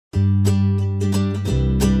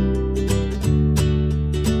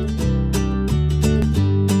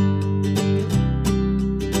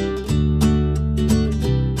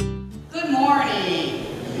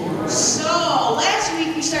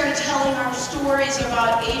is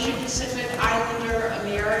about Asia Pacific Islander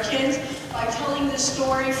Americans by telling this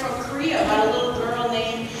story from Korea about a little girl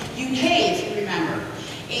named Yoon, if you remember.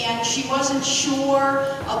 And she wasn't sure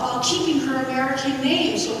about keeping her American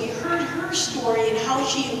name, so we heard her story and how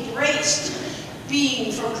she embraced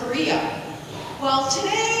being from Korea. Well,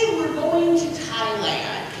 today we're going to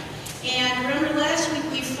Thailand. And remember last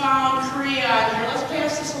week we found Korea on here. Let's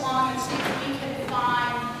pass this along and see if we can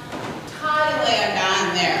find Thailand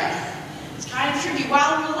on there. It's kind of tricky.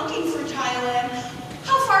 While we're looking for Thailand,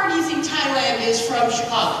 how far do you think Thailand is from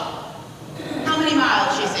Chicago? How many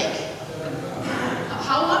miles do you think?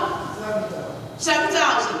 How long?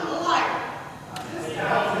 7,000, a little higher.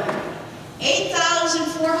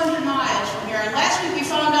 8,400 miles from here. And last week we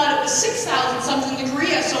found out it was 6,000 something to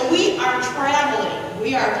Korea, so we are traveling.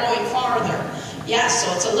 We are going farther. Yes,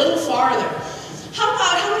 so it's a little farther. How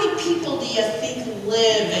many people do you think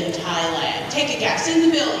live in Thailand? Take a guess. In the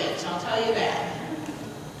millions, I'll tell you that.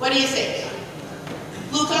 What do you think?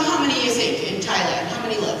 Luca, how many do you think in Thailand? How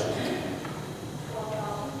many live?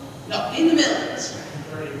 No, in the millions.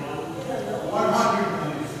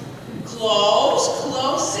 100.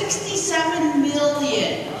 Close, 67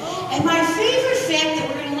 million. And my favorite fact that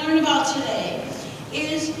we're going to learn about today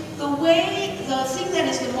is the thing that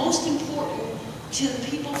is the most important to the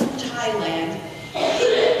people from Thailand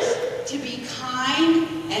is to be kind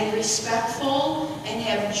and respectful and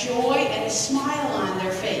have joy and a smile on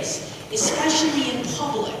their face, especially in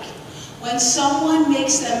public. When someone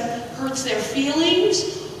hurts their feelings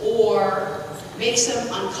or makes them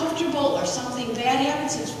uncomfortable or something bad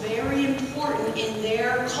happens, it's very important in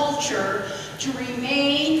their culture to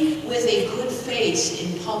remain with a good face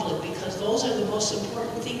in public, because those are the most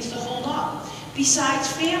important things to hold up, besides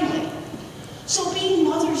family. So being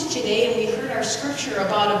mothers today, and we heard our scripture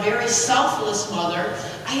about a very selfless mother,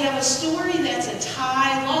 I have a story that's a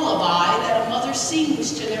Thai lullaby that a mother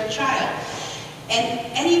sings to their child. And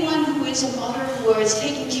anyone who is a mother who is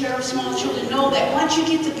taking care of small children know that once you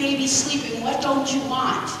get the baby sleeping, what don't you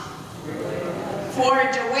want? For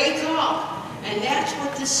it to wake up. And that's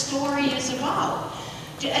what this story is about.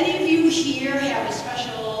 Do any of you here have a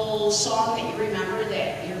special song that you remember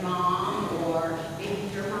that your mom or maybe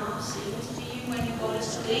your mom sings to you when you go to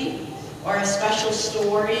sleep? Or a special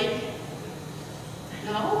story?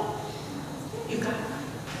 No? You got it.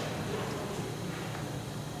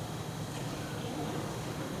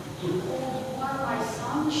 Oh, my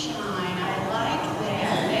sunshine, I like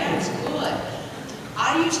that. That's good.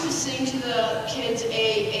 I used to sing to the kids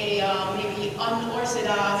a maybe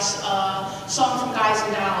unorthodox song from Guys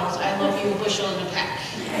and Dolls, I Love You, a Bushel and a Peck.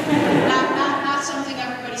 not something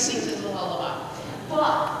everybody sings as a lullaby.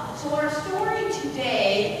 But, so our story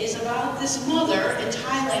today is about this mother in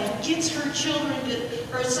Thailand who gets her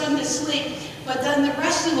son to sleep, but then the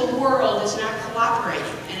rest of the world is not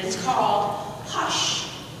cooperating, and it's called Hush.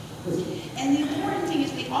 And the important thing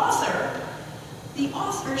is the author,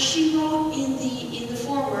 she wrote in the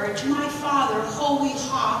foreword, to my father, Ho Wee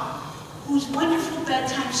Ha, whose wonderful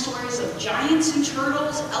bedtime stories of giants and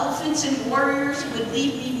turtles, elephants and warriors would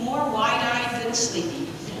leave me more wide-eyed than sleepy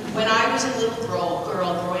when I was a little girl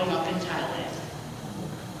growing up in Thailand.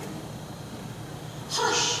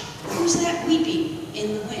 Hush, who's that weeping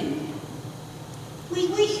in the wind? Wee,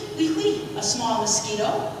 wee, wee, wee, a small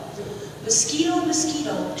mosquito. Mosquito,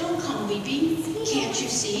 mosquito, don't come weeping. Can't you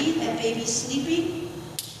see that baby's sleeping?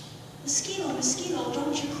 Mosquito, mosquito,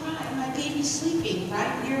 don't you cry. My baby's sleeping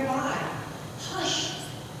right nearby. Hush,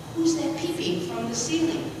 who's that peeping from the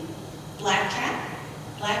ceiling? Black cat,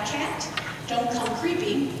 don't come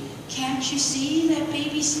creeping. Can't you see that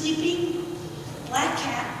baby's sleeping? Black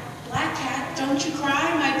cat, don't you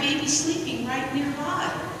cry. My baby's sleeping right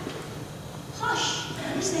nearby. Hush,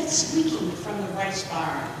 who's that squeaking from the rice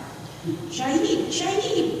barn?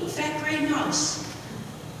 Shahid, a fat gray mouse.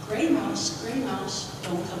 Gray mouse,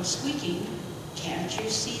 don't come squeaking. Can't you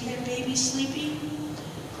see that baby's sleeping?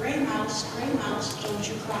 Gray mouse, don't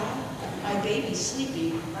you cry. My baby's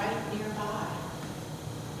sleeping right nearby.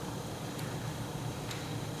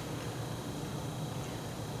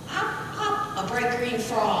 Hop, a bright green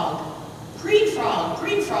frog. Green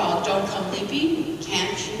frog, don't come leaping.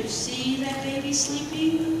 Can't you see that baby's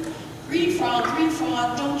sleeping? Green frog,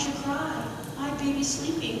 don't you cry. My baby's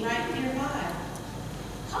sleeping right nearby.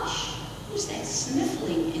 Hush, who's that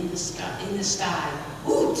sniffling in the sky?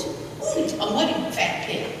 Oot, a muddy fat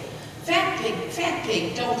pig. Fat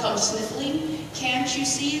pig, don't come sniffling. Can't you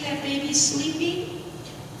see that baby's sleeping?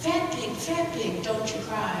 Fat pig, don't you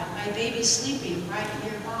cry. My baby's sleeping right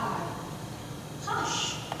nearby.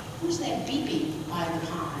 Hush, who's that beeping by the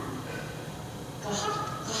pond?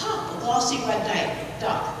 Gahop, a glossy red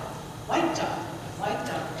duck. White duck, white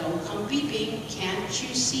duck, don't come beeping. Can't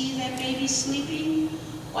you see that baby's sleeping?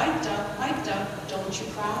 White duck, don't you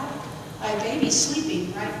cry. My baby's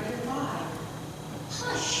sleeping right nearby.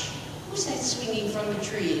 Hush, who's that swinging from the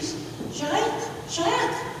trees?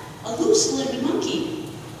 Shayak, a loose-limbed monkey.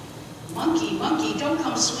 Monkey, don't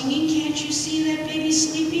come swinging. Can't you see that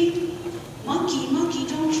baby's sleeping? Monkey,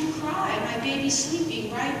 don't you cry. My baby's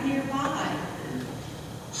sleeping right nearby.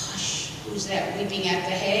 Hush, who's that weeping at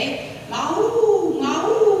the hay?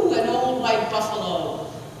 Moo, an old white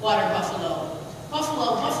buffalo, water buffalo.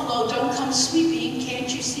 Buffalo, don't come sweeping.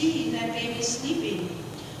 Can't you see that baby's sleeping?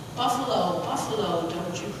 Buffalo,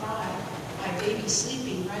 don't you cry. My baby's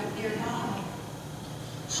sleeping right nearby.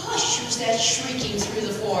 Hush, who's that shrieking through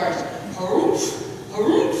the forest? Haroof,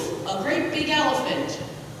 a great big elephant.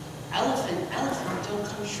 Elephant, don't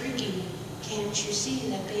come shrieking. Can't you see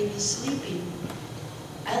that baby's sleeping?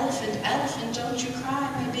 Elephant, don't you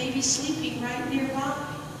cry. My baby's sleeping right nearby.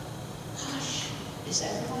 Hush, is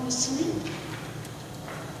everyone asleep?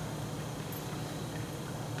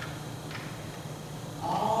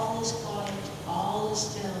 All is quiet, all is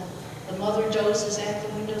still. The mother dozes at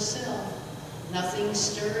the windowsill. Nothing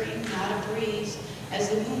stirring, not a breeze, as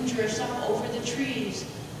the moon drifts up over the trees.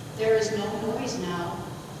 There is no noise now,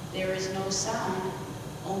 there is no sound,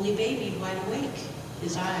 only baby wide awake,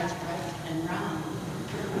 his eyes bright and round.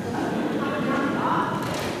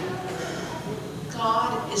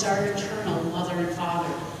 God is our eternal mother and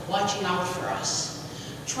father, watching out for us,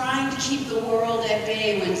 trying to keep the world at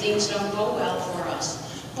bay when things don't go well for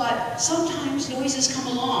us. But sometimes noises come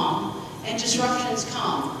along and disruptions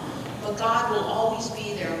come. But God will always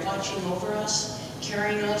be there watching over us,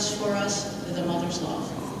 caring us for us with a mother's love.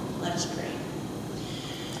 Let us pray.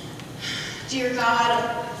 Dear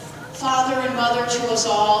God, Father and Mother to us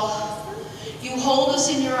all, you hold us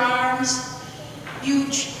in your arms, you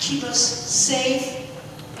keep us safe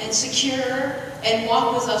and secure and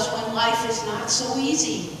walk with us when life is not so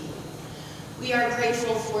easy. We are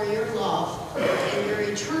grateful for your love and your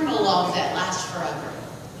eternal love that lasts